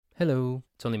Hello,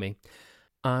 it's only me.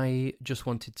 I just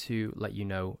wanted to let you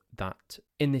know that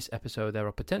in this episode there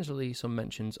are potentially some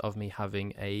mentions of me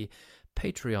having a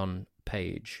Patreon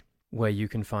page where you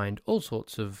can find all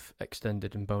sorts of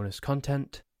extended and bonus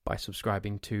content by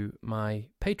subscribing to my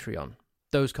Patreon.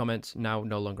 Those comments now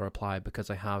no longer apply because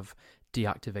I have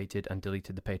deactivated and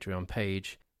deleted the Patreon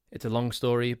page. It's a long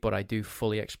story, but I do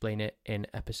fully explain it in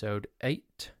episode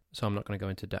 8, so I'm not going to go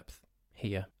into depth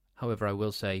here. However, I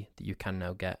will say that you can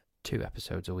now get 2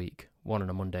 episodes a week, one on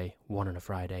a Monday, one on a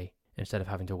Friday, instead of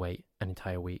having to wait an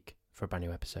entire week for a brand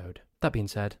new episode. That being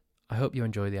said, I hope you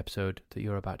enjoy the episode that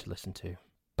you're about to listen to.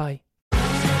 Bye.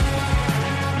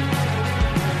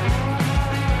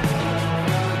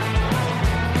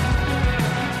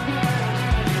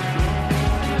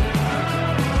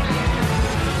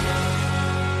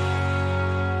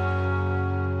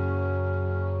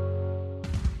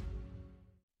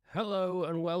 Hello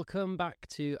and welcome back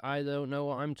to I Don't Know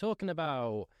What I'm Talking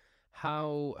About.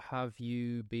 How have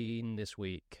you been this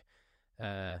week?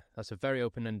 That's a very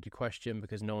open-ended question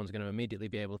because no one's going to immediately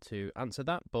be able to answer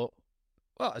that. But,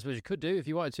 well, I suppose you could do if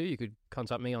you wanted to. You could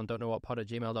contact me on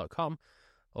don'tknowwhatpod@gmail.com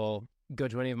or go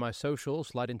to any of my socials,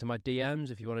 slide into my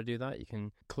DMs if you want to do that. You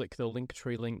can click the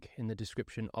Linktree link in the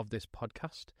description of this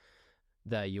podcast.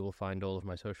 There you will find all of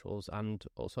my socials and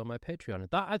also my Patreon.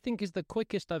 That, I think, is the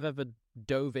quickest I've ever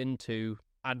dove into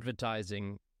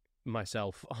advertising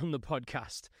myself on the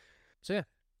podcast. So yeah,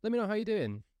 let me know how you're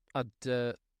doing.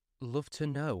 I'd love to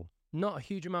know. Not a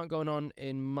huge amount going on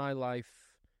in my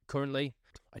life currently.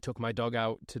 I took my dog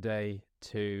out today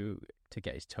to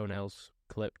get his toenails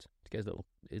clipped, to get his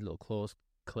little claws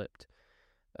clipped.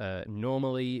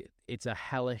 Normally, it's a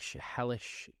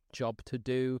hellish job to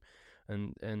do.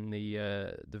 And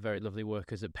the very lovely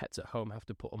workers at Pets at Home have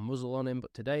to put a muzzle on him.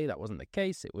 But today that wasn't the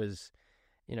case. It was,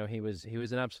 he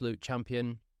was an absolute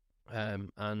champion. Yeah,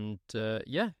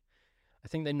 I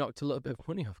think they knocked a little bit of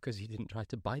money off because he didn't try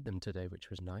to bite them today, which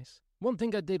was nice. One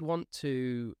thing I did want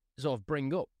to sort of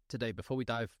bring up today before we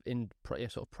dive in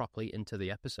sort of properly into the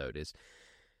episode is,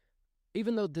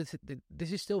 even though this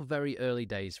is still very early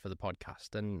days for the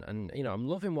podcast, and I'm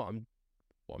loving what I'm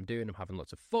doing. I'm having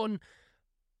lots of fun,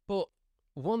 but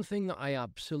one thing that I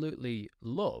absolutely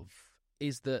love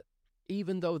is that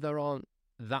even though there aren't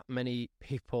that many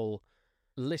people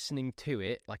listening to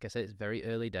it, like I said, it's very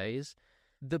early days,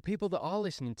 the people that are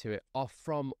listening to it are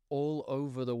from all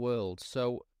over the world.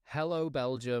 So hello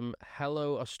Belgium,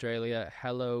 hello Australia,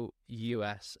 hello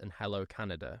US, and hello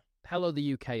Canada. Hello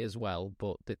the UK as well,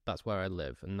 but that's where I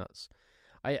live, and that's...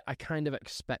 I kind of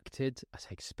expected... I say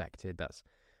expected, that's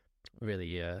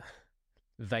really...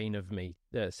 vain of me.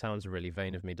 Sounds really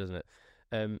vain of me, doesn't it?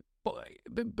 But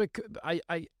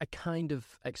I kind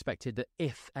of expected that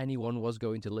if anyone was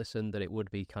going to listen, that it would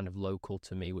be kind of local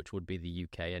to me, which would be the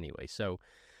UK anyway. So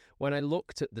when I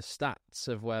looked at the stats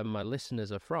of where my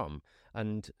listeners are from,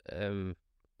 and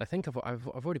I think I've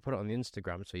already put it on the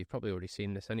Instagram, so you've probably already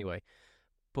seen this anyway.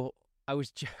 But I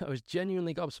was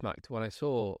genuinely gobsmacked when I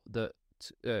saw that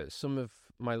some of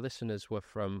my listeners were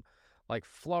from like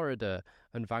Florida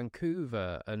and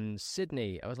Vancouver and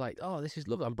Sydney. I was like, oh, this is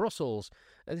lovely. And Brussels.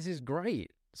 And this is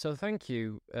great. So thank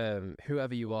you,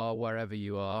 whoever you are, wherever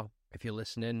you are, if you're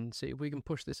listening. See if we can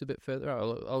push this a bit further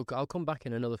out. I'll come back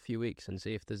in another few weeks and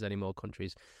see if there's any more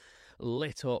countries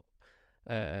lit up.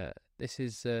 This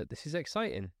is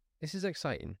exciting. This is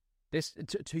exciting. This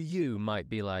to you might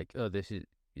be like, oh, this is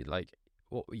like,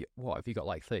 what have you got,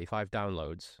 like 35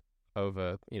 downloads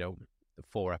over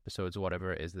 4 episodes or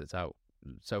whatever it is that's out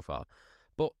so far.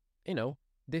 But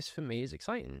this for me is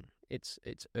exciting. It's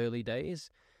early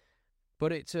days,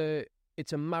 but it's a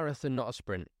marathon, not a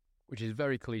sprint, which is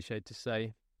very cliched to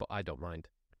say, but I don't mind.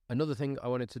 Another thing I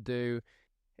wanted to do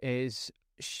is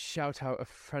shout out a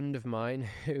friend of mine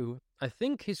who I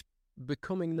think is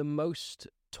becoming the most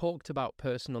talked about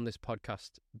person on this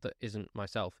podcast that isn't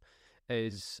myself,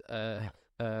 is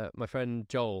my friend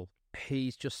Joel.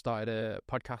 He's just started a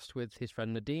podcast with his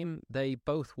friend Nadeem. They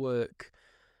both work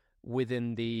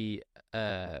within the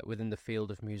field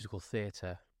of musical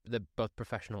theatre. They're both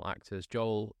professional actors.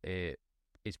 Joel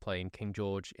is playing King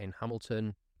George in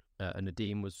Hamilton, and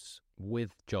Nadeem was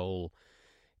with Joel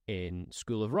in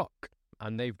School of Rock.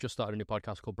 And they've just started a new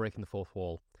podcast called Breaking the Fourth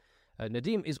Wall.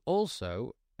 Nadeem is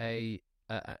also an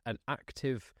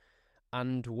active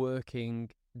and working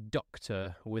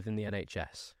doctor within the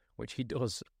NHS, which he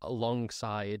does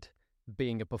alongside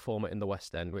being a performer in the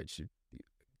West End, which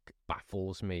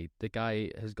baffles me. The guy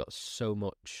has got so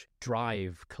much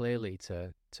drive, clearly,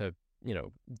 to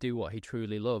do what he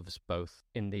truly loves, both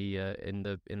in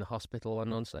the hospital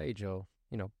and on stage, or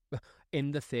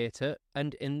in the theatre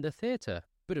and in the theatre.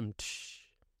 But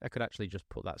I could actually just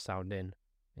put that sound in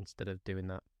instead of doing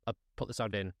that. I'll put the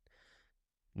sound in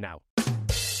now.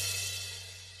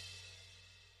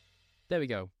 There we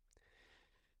go.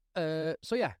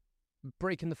 So yeah,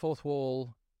 breaking the fourth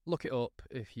wall. Look it up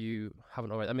if you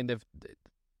haven't already. I mean,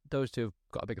 those two have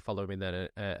got a bigger following than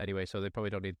anyway, so they probably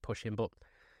don't need pushing. But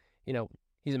you know,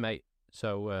 he's a mate,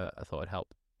 so I thought it'd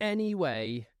help.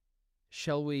 Anyway,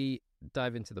 shall we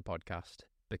dive into the podcast,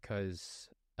 because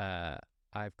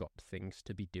I've got things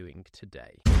to be doing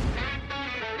today.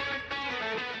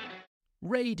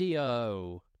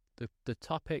 Radio. The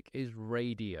topic is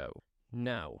radio.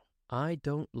 Now, I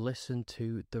don't listen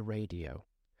to the radio.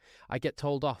 I get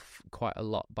told off quite a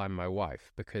lot by my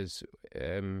wife because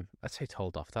I'd say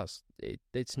told off. That's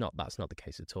not the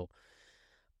case at all.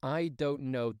 I don't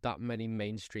know that many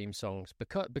mainstream songs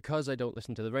because I don't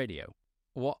listen to the radio.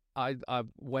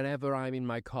 Whenever I'm in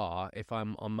my car, if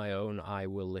I'm on my own, I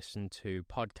will listen to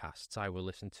podcasts. I will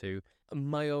listen to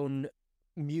my own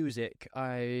music.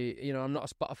 I'm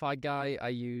not a Spotify guy. I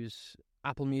use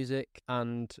Apple Music,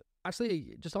 and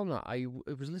actually, just on that, I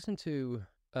was listening to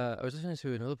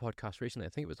another podcast recently. I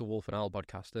think it was the Wolf and Owl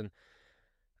podcast, and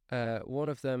one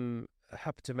of them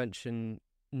happened to mention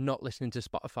not listening to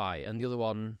Spotify, and the other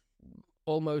one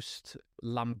almost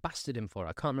lambasted him for it.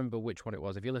 I can't remember which one it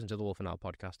was. If you listen to the Wolf and Owl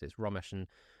podcast, it's Ramesh and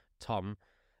Tom.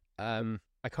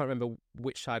 I can't remember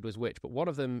which side was which, but one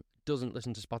of them doesn't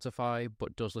listen to Spotify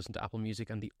but does listen to Apple Music,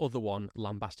 and the other one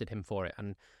lambasted him for it.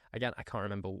 And again, I can't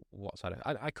remember what side.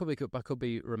 I could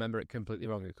be remember it completely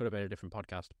wrong. It could have been a different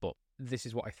podcast, but this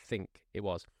is what I think it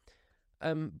was.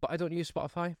 But I don't use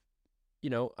Spotify. You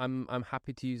know, I'm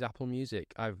happy to use Apple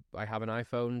Music. I have an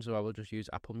iPhone, so I will just use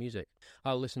Apple Music.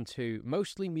 I'll listen to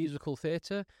mostly musical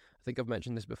theatre. I think I've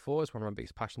mentioned this before. It's one of my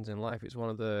biggest passions in life. It's one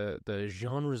of the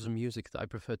genres of music that I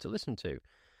prefer to listen to,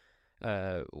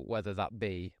 whether that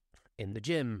be in the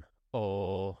gym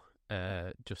or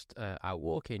just out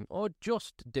walking or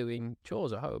just doing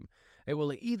chores at home. It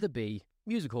will either be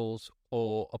musicals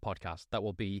or a podcast that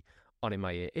will be on in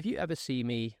my ear. If you ever see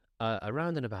me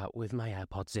around and about with my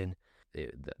AirPods in,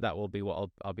 that will be what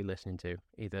I'll be listening to,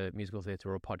 either musical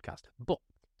theatre or a podcast. But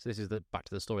so this is back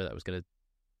to the story that I was going to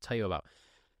tell you about.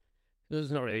 It's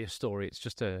not really a story; it's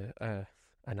just an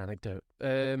anecdote.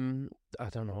 I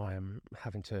don't know why I'm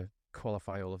having to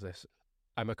qualify all of this.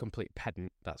 I'm a complete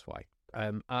pedant. That's why.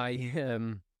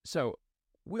 So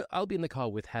I'll be in the car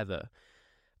with Heather,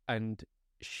 and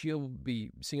she'll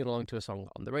be singing along to a song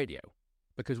on the radio,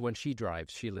 because when she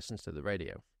drives, she listens to the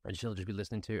radio, and she'll just be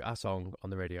listening to a song on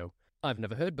the radio I've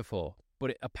never heard before, but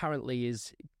it apparently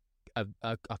is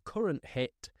a current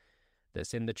hit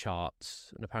that's in the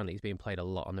charts, and apparently it's being played a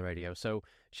lot on the radio. So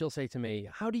she'll say to me,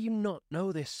 "How do you not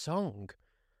know this song?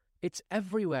 It's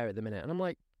everywhere at the minute." And I'm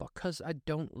like, because I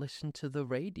don't listen to the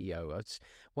radio.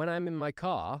 When I'm in my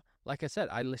car, like I said,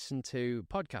 I listen to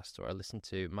podcasts or I listen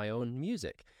to my own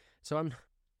music. So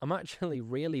I'm actually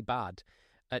really bad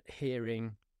at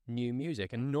hearing new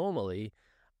music, and normally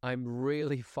I'm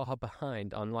really far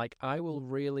behind on, like, I will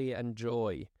really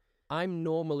enjoy. I'm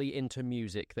normally into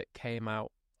music that came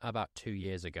out about 2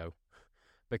 years ago,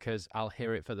 because I'll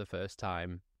hear it for the first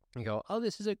time and go, "Oh,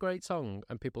 this is a great song,"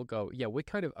 and people go, "Yeah, we're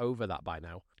kind of over that by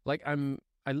now." Like, I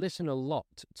listen a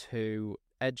lot to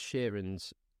Ed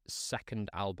Sheeran's second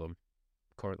album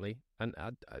currently, and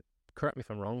correct me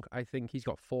if I'm wrong, I think he's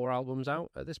got 4 albums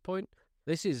out at this point.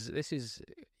 This is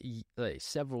like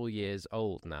several years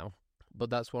old now. But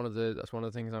that's one of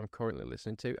the things I'm currently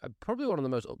listening to. Probably one of the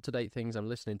most up-to-date things I'm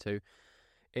listening to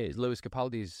is Lewis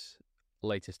Capaldi's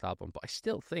latest album. But I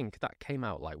still think that came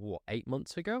out 8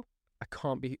 months ago. I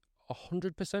can't be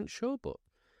 100% sure, but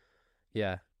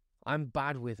yeah, I'm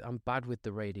bad with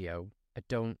the radio. I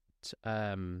don't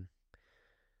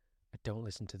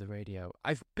listen to the radio.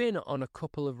 I've been on a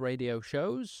couple of radio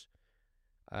shows.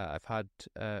 I've had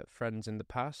friends in the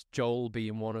past, Joel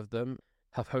being one of them,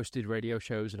 have hosted radio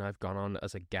shows, and I've gone on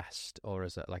as a guest or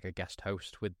as a guest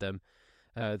host with them.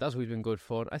 That's always been good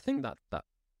fun. I think that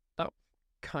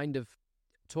kind of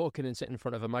talking and sitting in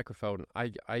front of a microphone,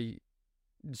 I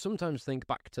sometimes think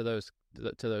back to those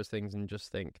things and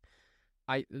just think,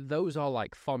 those are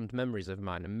like fond memories of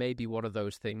mine, and maybe one of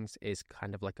those things is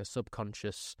kind of like a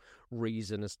subconscious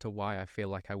reason as to why I feel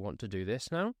like I want to do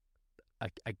this now.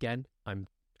 Again, I'm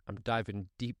diving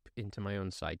deep into my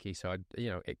own psyche, so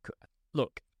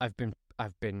Look, I've been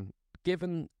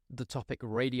given the topic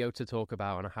radio to talk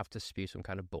about, and I have to spew some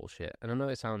kind of bullshit. And I know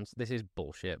this is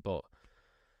bullshit, but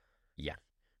yeah.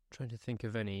 I'm trying to think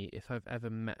of if I've ever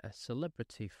met a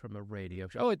celebrity from a radio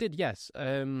show. Oh, I did, yes.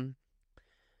 I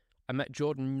met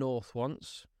Jordan North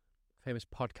once, famous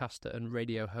podcaster and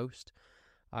radio host.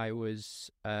 I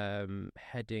was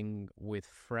heading with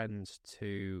friends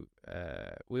to...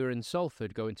 we were in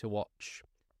Salford going to watch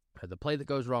The Play That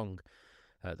Goes Wrong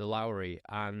at the Lowry,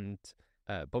 and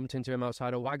bumped into him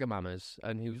outside of Wagamama's,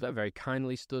 and he was very, very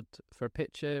kindly stood for a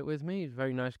picture with me. He's a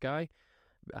very nice guy.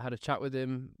 I had a chat with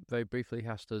him very briefly. He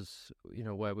asked us,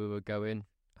 where we were going.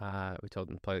 We told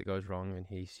him The Play That Goes Wrong, and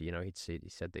he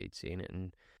said that he'd seen it,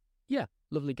 and yeah,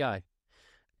 lovely guy.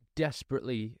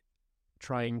 Desperately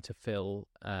trying to fill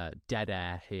dead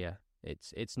air here.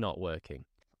 It's not working.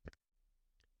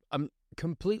 I'm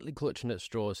completely clutching at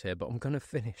straws here, but I'm going to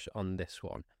finish on this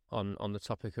one. On the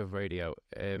topic of radio,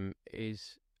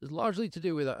 is largely to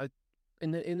do with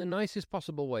in the nicest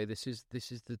possible way. This is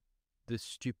the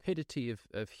stupidity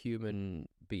of human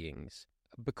beings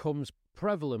becomes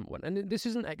prevalent when, and this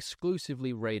isn't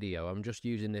exclusively radio. I'm just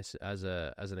using this as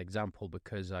an example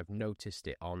because I've noticed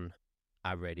it on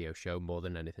our radio show more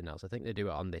than anything else. I think they do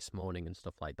it on This Morning and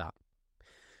stuff like that.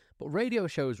 But radio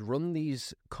shows run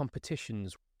these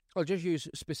competitions. I'll just use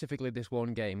specifically this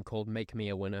one game called Make Me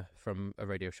a Winner from a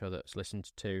radio show that's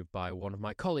listened to by one of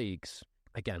my colleagues.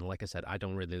 Again, like I said, I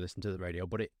don't really listen to the radio,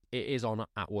 but it is on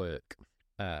at work,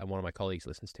 and one of my colleagues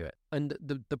listens to it. And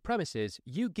the premise is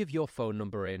you give your phone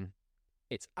number in,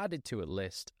 it's added to a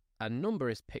list, a number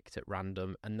is picked at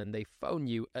random, and then they phone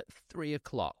you at 3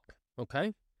 o'clock,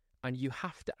 okay? And you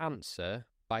have to answer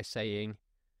by saying,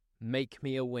 make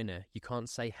me a winner. You can't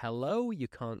say hello. You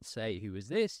can't say who is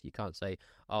this. You can't say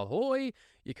ahoy.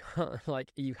 You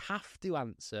can't, you have to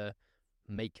answer,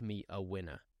 make me a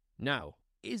winner. Now,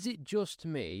 is it just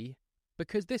me?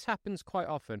 Because this happens quite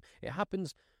often. It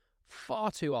happens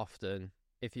far too often,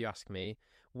 if you ask me,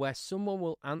 where someone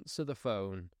will answer the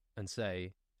phone and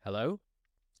say, hello?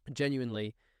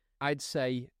 Genuinely, I'd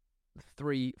say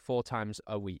 3-4 times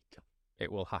a week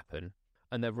it will happen.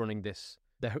 And they're running this...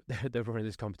 They're running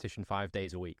this competition 5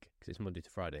 days a week because it's Monday to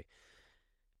Friday.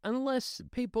 Unless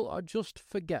people are just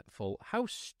forgetful, how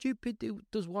stupid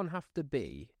does one have to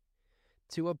be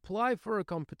to apply for a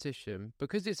competition?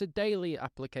 Because it's a daily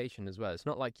application as well. It's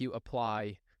not like you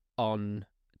apply on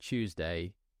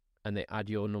Tuesday and they add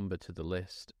your number to the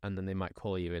list and then they might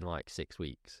call you in 6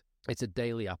 weeks. It's a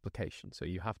daily application, so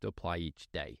you have to apply each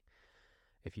day.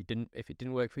 If it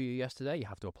didn't work for you yesterday, you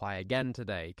have to apply again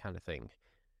today, kind of thing.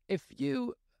 If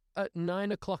you, at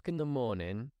 9 o'clock in the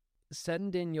morning,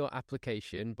 send in your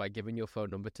application by giving your phone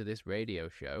number to this radio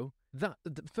show, that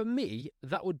for me,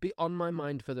 that would be on my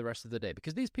mind for the rest of the day.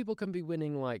 Because these people can be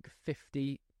winning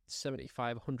 50,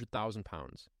 75, 100,000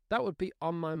 pounds. That would be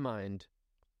on my mind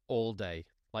all day.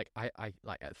 I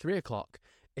at 3 o'clock,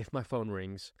 if my phone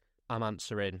rings, I'm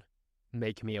answering,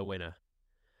 make me a winner.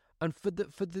 And for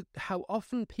the how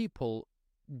often people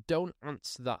don't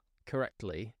answer that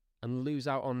correctly and lose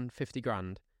out on 50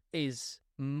 grand is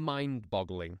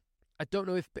mind-boggling. I don't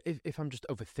know if I'm just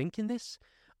overthinking this.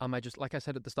 Am I just, like I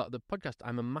said at the start of the podcast,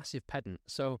 I'm a massive pedant.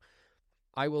 So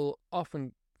I will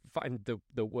often find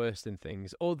the worst in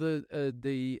things, or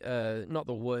the not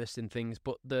the worst in things,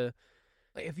 but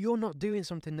if you're not doing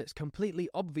something that's completely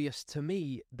obvious to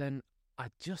me, then I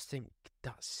just think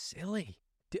that's silly.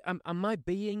 Am I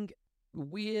being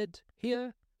weird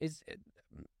here?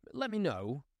 Let me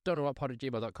know.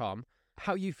 don'tknowwhatpod@gmail.com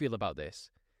how you feel about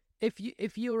this.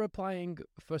 If you're applying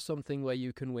for something where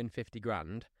you can win 50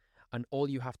 grand and all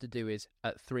you have to do is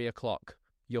at 3 o'clock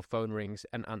your phone rings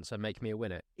and answer, make me a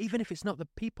winner, even if it's not the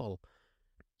people,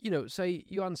 say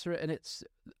you answer it and it's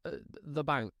the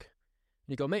bank, and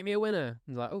you go, make me a winner,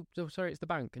 and they're like, oh, so sorry, it's the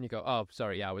bank, and you go, oh,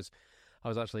 sorry, yeah, I was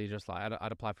actually just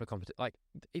I'd applied for a competition.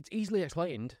 It's easily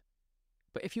explained.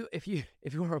 But if you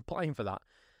were applying for that,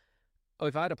 or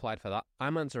if I'd applied for that,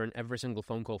 I'm answering every single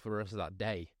phone call for the rest of that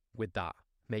day with that.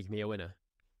 Make me a winner.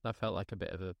 That felt like a bit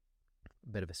of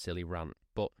a silly rant.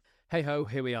 But hey ho,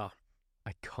 here we are.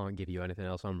 I can't give you anything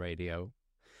else on radio.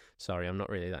 Sorry, I'm not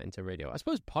really that into radio. I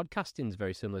suppose podcasting is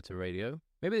very similar to radio.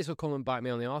 Maybe this will come and bite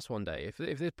me on the arse one day.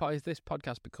 If this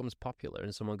podcast becomes popular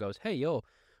and someone goes, hey, you're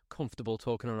comfortable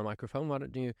talking on a microphone, why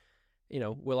don't you,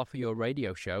 we'll offer you a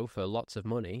radio show for lots of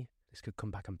money. This could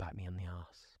come back and bite me on the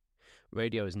arse.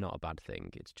 Radio is not a bad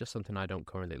thing. It's just something I don't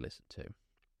currently listen to.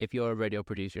 If you're a radio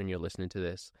producer and you're listening to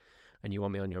this and you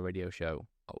want me on your radio show,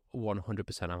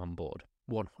 100% I'm on board.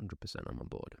 100% I'm on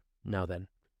board. Now then,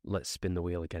 let's spin the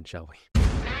wheel again, shall we?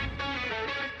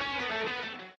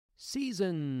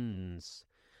 Seasons.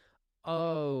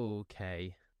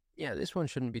 Okay. Yeah, this one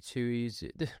shouldn't be too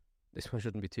easy. This one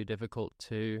shouldn't be too difficult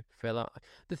to fill out.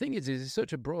 The thing is it's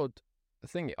such a broad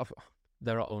thing.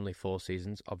 There are only 4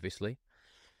 seasons, obviously.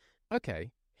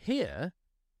 Okay, here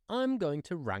I'm going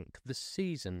to rank the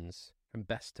seasons from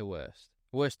best to worst.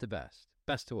 Worst to best.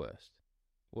 Best to worst.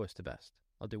 Worst to best.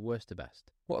 I'll do worst to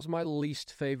best. What's my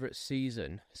least favourite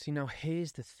season? See, now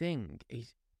here's the thing.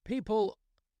 People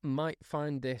might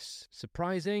find this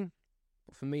surprising,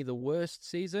 but for me, the worst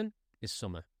season is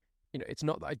summer. It's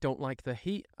not that I don't like the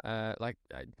heat. I've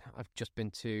just been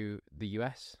to the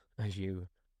US, as you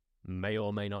may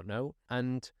or may not know,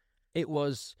 and it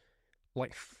was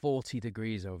like 40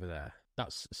 degrees over there.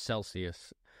 That's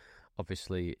Celsius.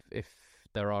 Obviously, if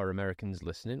there are Americans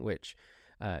listening, which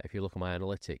if you look at my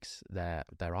analytics,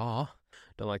 there are.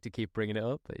 Don't like to keep bringing it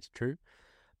up, but it's true.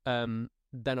 Then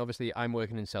obviously I'm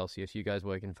working in Celsius. You guys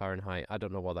work in Fahrenheit. I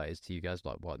don't know what that is to you guys.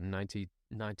 Like what, 90,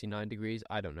 99 degrees?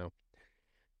 I don't know.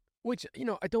 Which,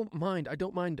 I don't mind. I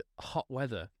don't mind hot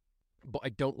weather, but I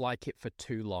don't like it for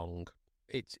too long.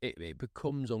 It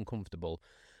becomes uncomfortable.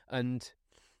 And,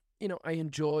 I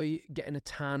enjoy getting a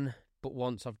tan, but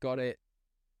once I've got it.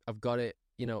 I'm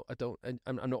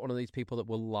not one of these people that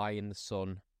will lie in the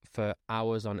sun for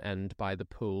hours on end by the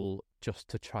pool just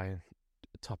to try and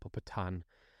top up a tan.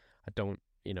 I don't,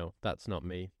 that's not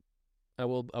me. I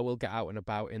will get out and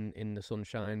about in the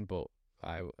sunshine, but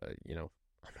I'm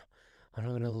not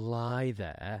going to lie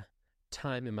there,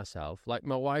 timing myself. Like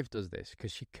my wife does this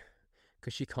because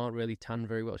she can't really tan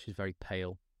very well. She's very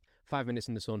pale. 5 minutes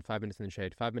in the sun, 5 minutes in the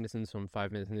shade, 5 minutes in the sun,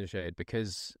 5 minutes in the shade.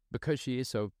 Because she is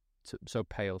so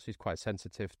pale, she's quite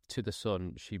sensitive to the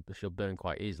sun. She'll burn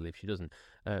quite easily if she doesn't.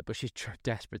 But she's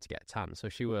desperate to get tan, so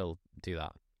she will do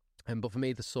that. But for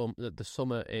me, the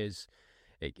summer is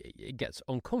it gets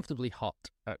uncomfortably hot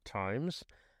at times.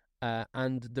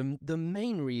 And the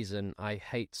main reason I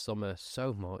hate summer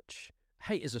so much,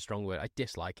 hate is a strong word, I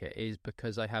dislike it, is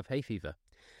because I have hay fever.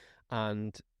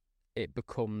 And it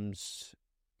becomes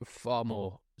far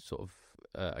more sort of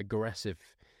aggressive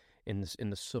in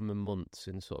the summer months,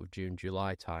 in sort of June,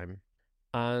 July time.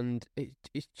 And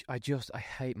I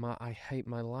hate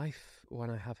my life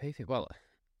when I have hay fever. Well,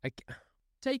 I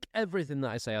take everything that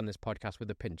I say on this podcast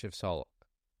with a pinch of salt.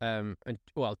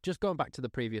 Just going back to the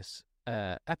previous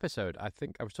episode, I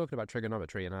think I was talking about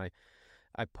trigonometry, and I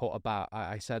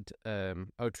said,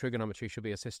 trigonometry should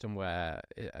be a system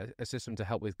to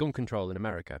help with gun control in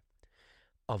America.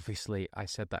 Obviously, I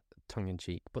said that tongue in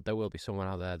cheek, but there will be someone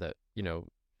out there that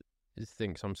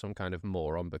thinks I'm some kind of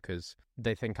moron because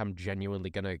they think I'm genuinely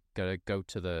gonna go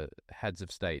to the heads of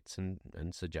states and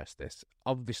suggest this.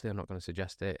 Obviously, I'm not going to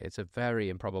suggest it. It's a very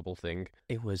improbable thing.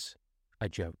 It was a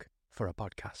joke for a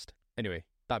podcast. Anyway,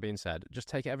 that being said, just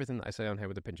take everything that I say on here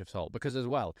with a pinch of salt, because as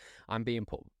well, I'm being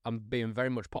very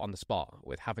much put on the spot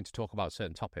with having to talk about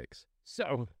certain topics.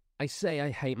 So I say I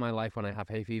hate my life when I have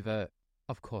hay fever.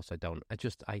 Of course I don't.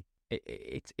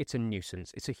 It's a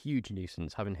nuisance. It's a huge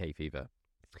nuisance having hay fever.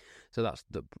 So that's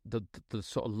the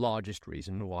sort of largest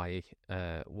reason why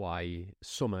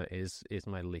summer is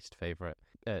my least favourite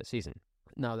season.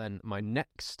 Now then, my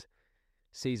next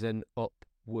season up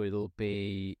will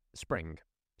be spring.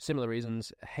 Similar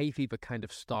reasons. Hay fever kind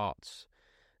of starts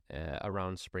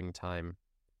around springtime.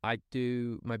 I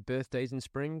do my birthdays in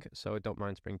spring, so I don't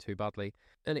mind spring too badly.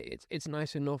 And it's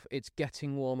nice enough. It's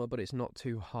getting warmer, but it's not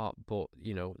too hot. But,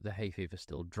 the hay fever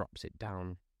still drops it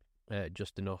down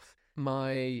just enough. In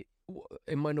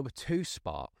my number 2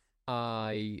 spot,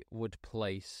 I would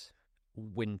place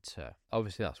winter.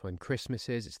 Obviously, that's when Christmas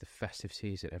is. It's the festive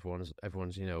season. Everyone's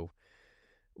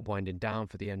winding down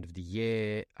for the end of the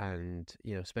year and,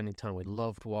 spending time with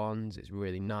loved ones. It's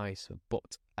really nice.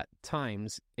 But at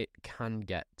times, it can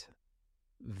get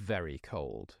very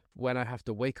cold. When I have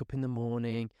to wake up in the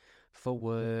morning for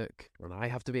work, and I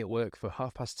have to be at work for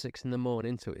 6:30 in the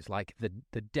morning, so it's like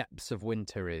the depths of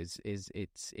winter it's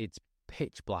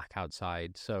pitch black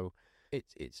outside, so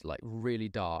it's like really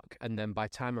dark. And then by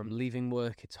the time I'm leaving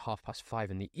work, it's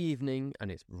 5:30 in the evening,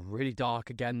 and it's really dark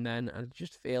again then, and I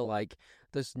just feel like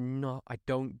I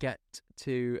don't get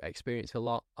to experience a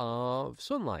lot of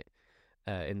sunlight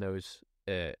in those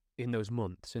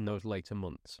months, in those later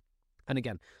months. And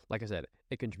again, like I said,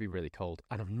 it can be really cold,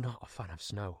 and I'm not a fan of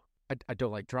snow. I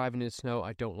don't like driving in snow.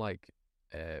 I don't like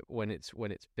when it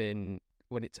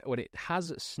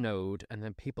has snowed and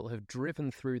then people have driven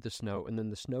through the snow and then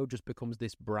the snow just becomes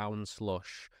this brown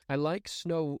slush. I like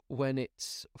snow when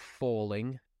it's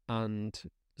falling and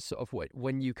sort of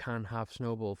when you can have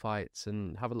snowball fights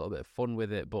and have a little bit of fun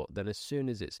with it, but then as soon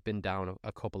as it's been down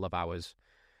a couple of hours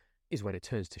is when it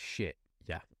turns to shit.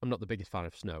 Yeah, I'm not the biggest fan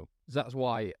of snow. That's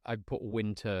why I put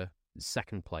winter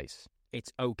second place.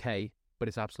 It's okay, but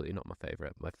it's absolutely not my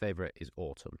favourite. My favourite is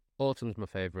autumn. Autumn's my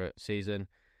favourite season.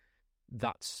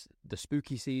 That's the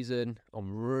spooky season.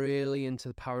 I'm really into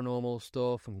the paranormal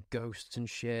stuff and ghosts and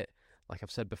shit. Like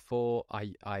I've said before,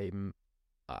 I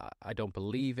I don't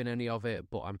believe in any of it,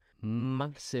 but I'm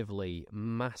massively,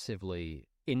 massively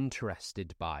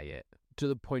interested by it, to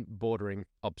the point bordering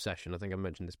obsession. I think I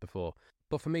mentioned this before.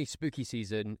 But for me, spooky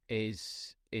season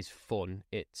is fun.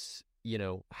 It's, you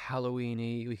know,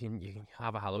 Halloweeny. You can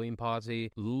have a Halloween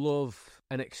party. Love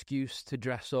an excuse to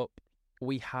dress up.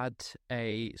 We had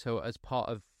so as part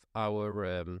of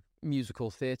our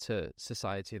musical theatre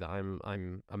society that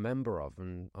I'm a member of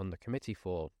and on the committee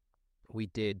for, we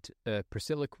did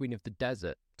Priscilla, Queen of the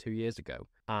Desert 2 years ago.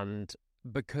 And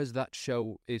because that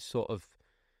show is sort of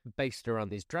based around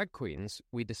these drag queens,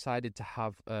 we decided to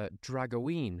have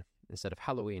Dragoween instead of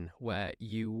Halloween, where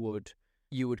you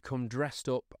would come dressed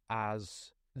up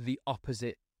as the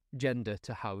opposite gender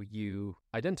to how you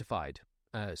identified.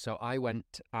 So I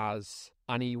went as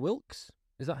Annie Wilkes.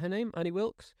 Is that her name? Annie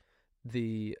Wilkes?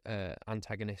 The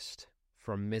antagonist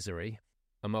from Misery.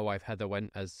 And my wife Heather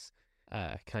went as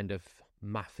kind of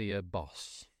mafia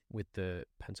boss with the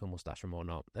pencil mustache and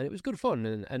whatnot. And it was good fun,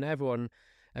 and everyone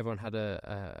had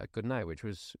a good night, which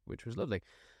was lovely.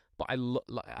 But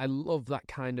I love that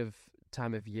kind of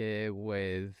time of year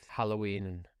with Halloween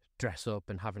and dress up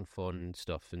and having fun and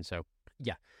stuff. And so,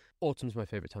 yeah, autumn's my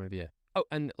favourite time of year. Oh,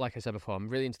 and like I said before, I'm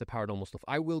really into the paranormal stuff.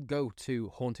 I will go to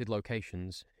haunted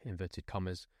locations, inverted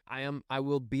commas. I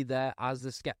will be there as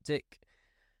the skeptic.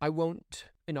 I won't,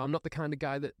 I'm not the kind of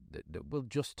guy that will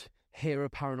just hear a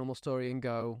paranormal story and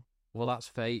go, well, that's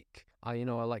fake. I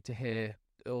like to hear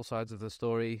all sides of the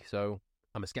story. So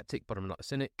I'm a skeptic, but I'm not a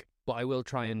cynic. But I will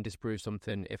try and disprove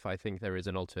something if I think there is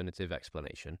an alternative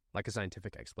explanation, like a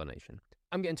scientific explanation.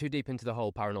 I'm getting too deep into the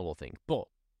whole paranormal thing, but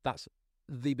that's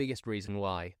the biggest reason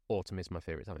why autumn is my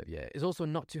favourite time of year. It's also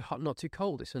not too hot, not too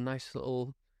cold. It's a nice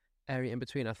little area in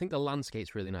between. I think the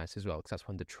landscape's really nice as well, because that's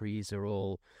when the trees have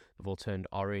all turned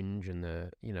orange, and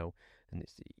and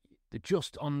they're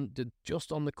just on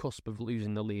the cusp of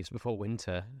losing the leaves before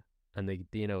winter, and they've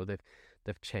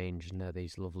changed, and they're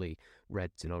these lovely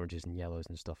reds and oranges and yellows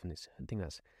and stuff, and I think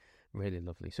that's really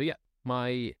lovely. So yeah,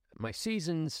 my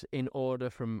seasons in order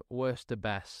from worst to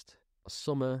best: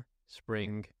 summer,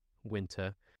 spring,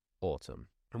 winter, autumn.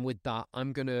 And with that,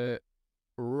 I'm gonna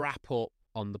wrap up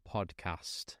on the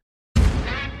podcast.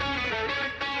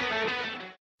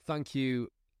 Thank you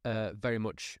very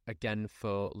much again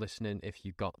for listening. If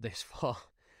you got this far,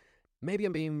 maybe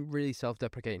I'm being really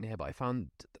self-deprecating here, but I found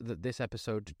that this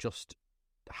episode just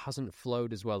hasn't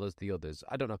flowed as well as the others.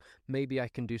 I don't know. Maybe I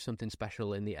can do something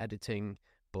special in the editing,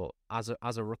 but as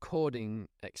a recording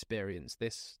experience,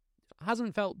 this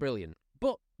hasn't felt brilliant.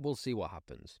 But we'll see what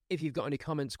happens. If you've got any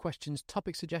comments, questions,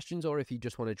 topic suggestions, or if you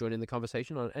just want to join in the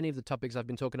conversation on any of the topics I've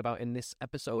been talking about in this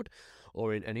episode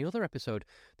or in any other episode,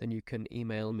 then you can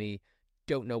email me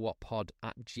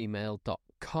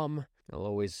don'tknowwhatpod@gmail.com. I'll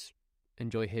always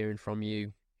enjoy hearing from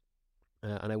you,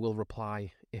 and I will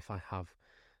reply if I have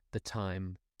the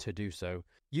time to do so.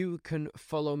 You can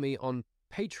follow me on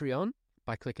Patreon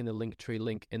by clicking the Linktree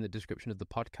link in the description of the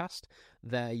podcast.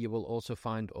 There you will also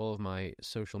find all of my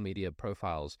social media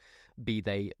profiles, be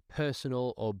they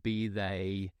personal or be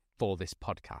they for this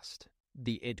podcast.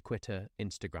 The idquitter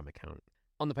Instagram account.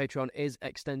 On the Patreon is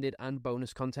extended and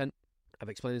bonus content. I've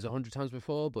explained this 100 times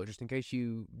before, but just in case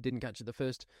you didn't catch it the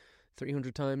first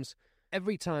 300 times,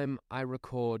 every time I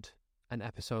record an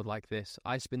episode like this,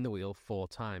 I spin the wheel 4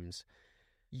 times.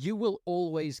 You will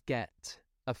always get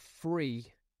a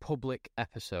free public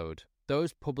episode.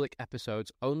 Those public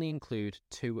episodes only include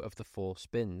 2 of the 4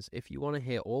 spins. If you want to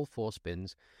hear all 4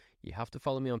 spins, you have to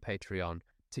follow me on Patreon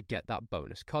to get that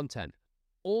bonus content.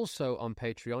 Also on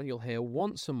Patreon, you'll hear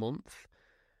once a month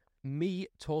me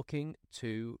talking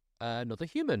to another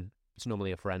human. It's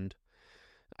normally a friend.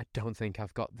 I don't think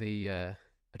I've got the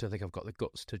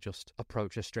guts to just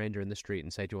approach a stranger in the street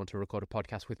and say, do you want to record a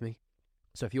podcast with me?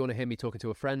 So if you want to hear me talking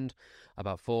to a friend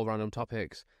about 4 random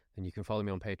topics, then you can follow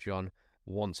me on Patreon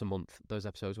once a month. Those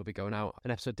episodes will be going out.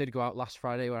 An episode did go out last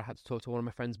Friday where I had to talk to one of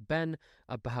my friends, Ben,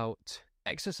 about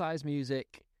exercise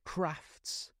music,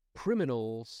 crafts,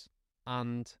 criminals,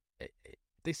 and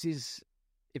this is,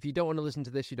 if you don't want to listen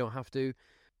to this, you don't have to.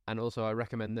 And also I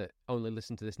recommend that only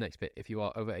listen to this next bit if you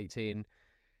are over 18.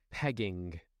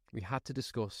 Pegging. We had to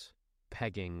discuss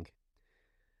pegging.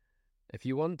 If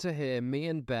you want to hear me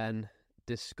and Ben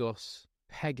discuss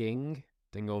pegging,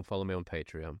 then go and follow me on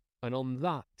Patreon. And on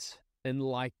that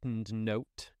enlightened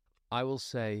note, I will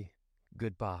say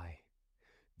goodbye.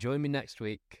 Join me next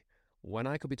week when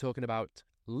I could be talking about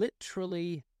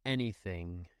literally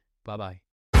anything. Bye-bye.